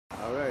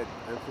Alright,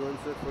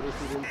 influencer photo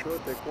shoot intro,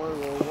 take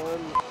one, roll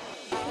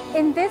one.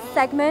 In this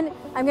segment,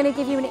 I'm going to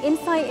give you an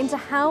insight into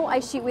how I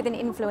shoot with an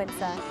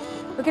influencer.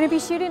 We're going to be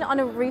shooting on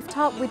a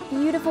rooftop with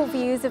beautiful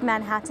views of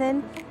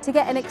Manhattan to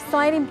get an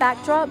exciting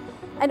backdrop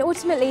and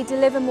ultimately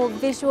deliver more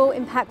visual,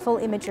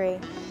 impactful imagery.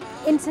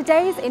 In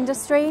today's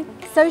industry,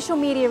 social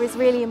media is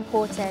really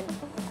important,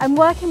 and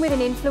working with an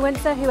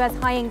influencer who has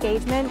high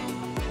engagement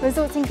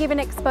results in giving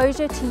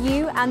exposure to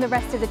you and the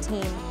rest of the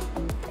team.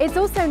 It's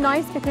also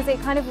nice because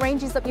it kind of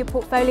ranges up your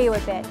portfolio a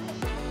bit.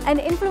 And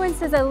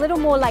influencers are a little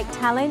more like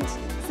talent,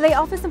 so they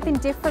offer something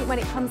different when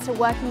it comes to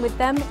working with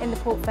them in the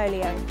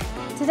portfolio.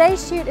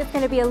 Today's shoot is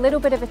going to be a little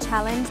bit of a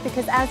challenge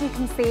because, as you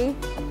can see,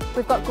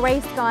 we've got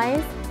grey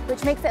skies,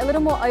 which makes it a little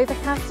more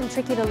overcast and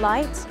tricky to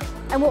light.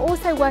 And we're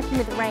also working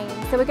with rain,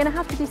 so we're going to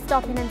have to be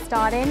stopping and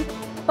starting,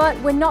 but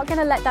we're not going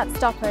to let that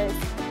stop us.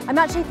 I'm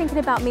actually thinking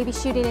about maybe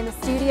shooting in the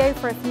studio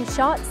for a few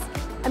shots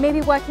and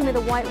maybe working with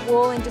a white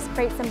wall and just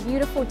create some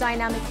beautiful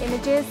dynamic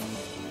images.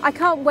 I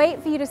can't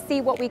wait for you to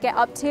see what we get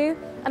up to,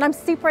 and I'm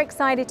super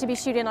excited to be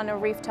shooting on a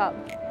rooftop.